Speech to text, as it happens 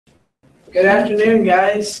Good afternoon,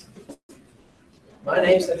 guys. My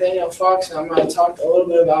name's Nathaniel Fox, and I'm going to talk a little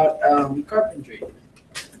bit about carpentry.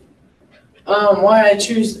 Why I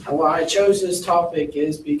chose this topic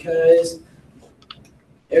is because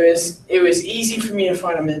it was easy for me to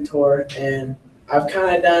find a mentor, and I've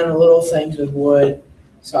kind of done little things with wood,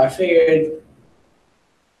 so I figured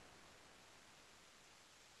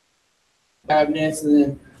cabinets, and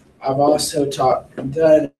then I've also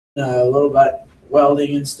done a little bit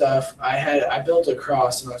welding and stuff. I built a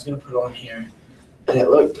cross, and I was going to put it on here, and it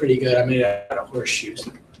looked pretty good. I made it out of horseshoes.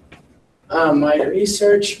 My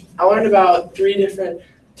research, I learned about 3 different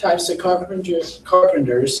types of carpenters,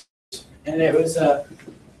 and it was a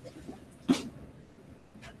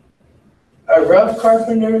rough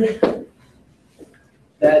carpenter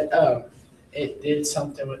that it did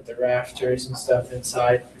something with the rafters and stuff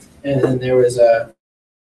inside, and then there was a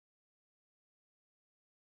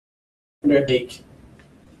bake,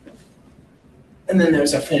 and then there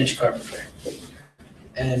was a finished carpenter,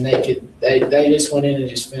 and they just went in and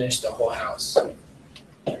just finished the whole house.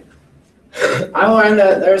 I learned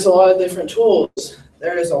that there's a lot of different tools.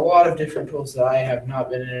 There is a lot of different tools that I have not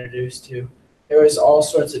been introduced to. There was all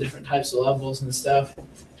sorts of different types of levels and stuff,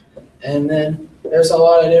 and then there's a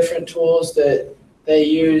lot of different tools that they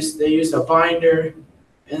use. They use a binder,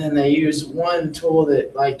 and then they use one tool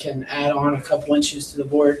that can add on a couple inches to the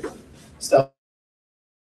board. Stuff.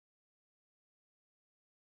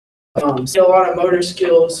 A lot of motor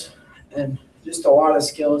skills and just a lot of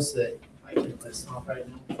skills that I can list off right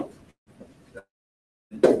now.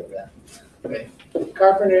 Okay.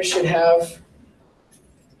 Carpenters should have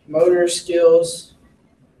motor skills,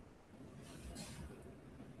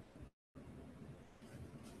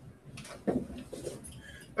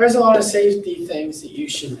 there's a lot of safety things that you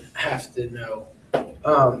should have to know.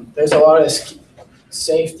 There's a lot of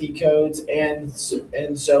safety codes and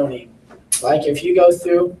zoning. Like if you go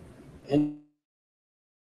through and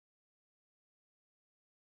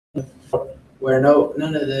where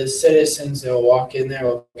none of the citizens that will walk in there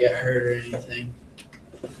will get hurt or anything.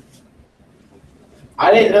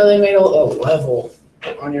 I didn't know they made a level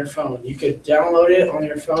on your phone. You could download it on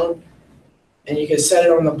your phone and you could set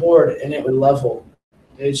it on the board and it would level.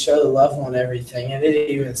 It would show the level and everything, and it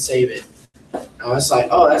didn't even save it. I was like,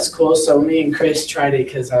 oh, that's cool. So me and Chris tried it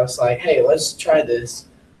because I was like, hey, let's try this.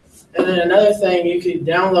 And then another thing, you could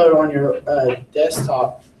download on your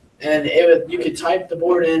desktop, and you could type the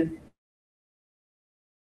board in.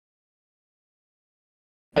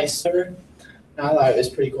 And I thought it was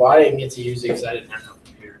pretty cool. I didn't get to use it because I didn't have a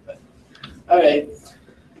computer. But okay,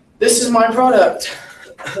 this is my product.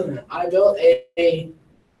 I built a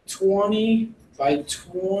 20 by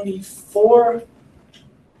 24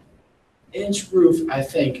 inch roof, I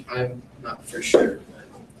think. I'm not for sure.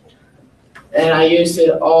 And I used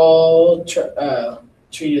it all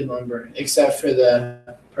treated lumber, except for the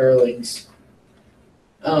purlings.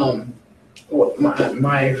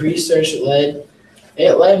 My research led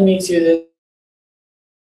me to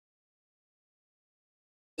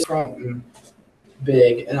this problem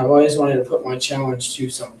big, and I've always wanted to put my challenge to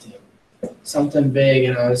something big,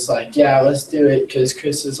 and I was like, yeah, let's do it, because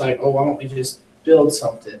Chris is like, oh, why don't we just build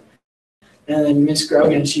something? And then Miss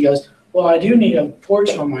Grogan, she goes, well, I do need a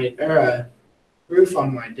porch on my, or a roof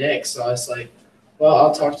on my deck. So I was like, well,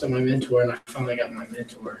 I'll talk to my mentor, and I finally got my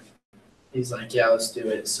mentor. He's like, yeah, let's do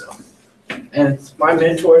it. So, and my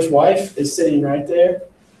mentor's wife is sitting right there,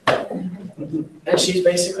 and she's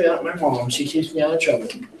basically like my mom. She keeps me out of trouble.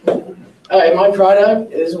 All right, my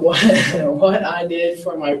product is what I did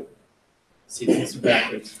for my, see, this is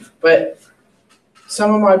backwards, but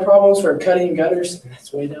some of my problems were cutting gutters, and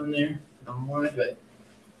that's way down there. I don't know why, but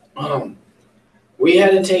we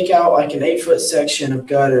had to take out like an 8-foot section of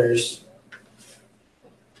gutters,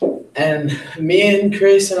 and me and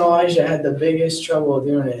Chris and Elijah had the biggest trouble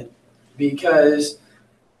doing it because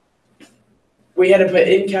we had to put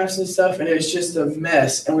end caps and stuff, and it was just a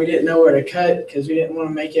mess, and we didn't know where to cut because we didn't want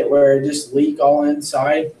to make it where it just leak all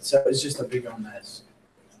inside, so it was just a big old mess.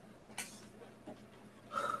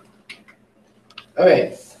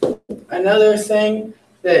 Okay, another thing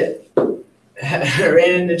that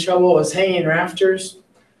ran into trouble was hanging rafters,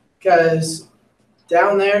 because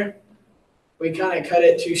down there we kind of cut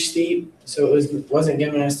it too steep, so it wasn't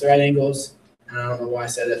giving us the right angles. And I don't know why I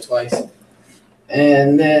said that twice.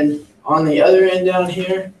 And then on the other end down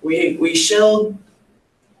here, we shelled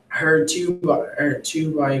her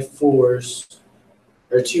 2x4s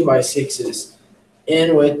or 2x6s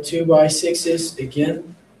in with 2x6s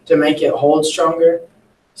again to make it hold stronger.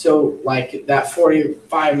 So like that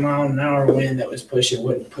 45-mile-an-hour wind that was pushing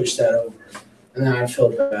wouldn't push that over. And then I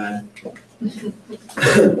felt bad.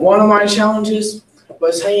 one of my challenges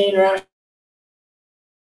was hanging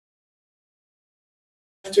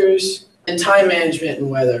rafters and time management and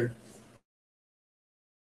weather.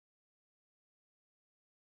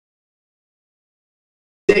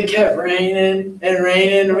 It kept raining and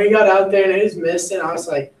raining, and we got out there and it was misting. I was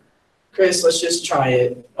like, Chris, let's just try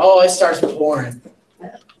it. Oh, it starts pouring.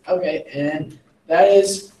 Okay, and that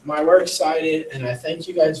is my works cited, and I thank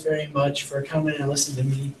you guys very much for coming and listening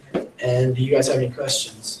to me. And do you guys have any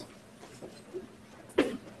questions?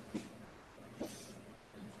 Do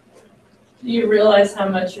you realize how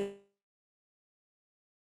much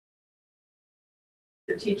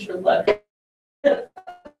your teacher left? I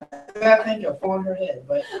think it'll fall on her head,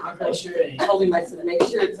 but I'm pretty sure it ain't. I told him, I said, to make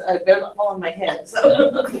sure it's, better not fall on my head,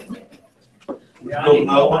 so. Yeah, I need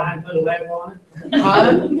to line and put a level on it.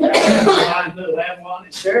 Huh? Line and put a level on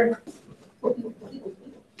it. Sure. Would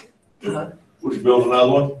you build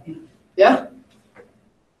another one? Yeah.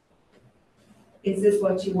 Is this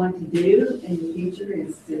what you want to do in the future,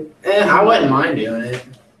 is to? I wouldn't mind doing it,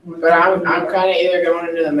 but I'm kind of either going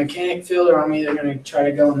into the mechanic field or I'm either going to try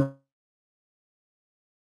to go in the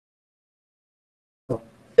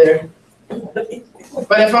there.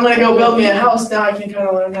 But if I'm going to go build me a house now, I can kind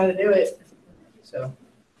of learn how to do it. So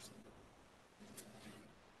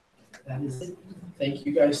that is it. Thank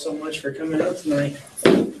you guys so much for coming out tonight.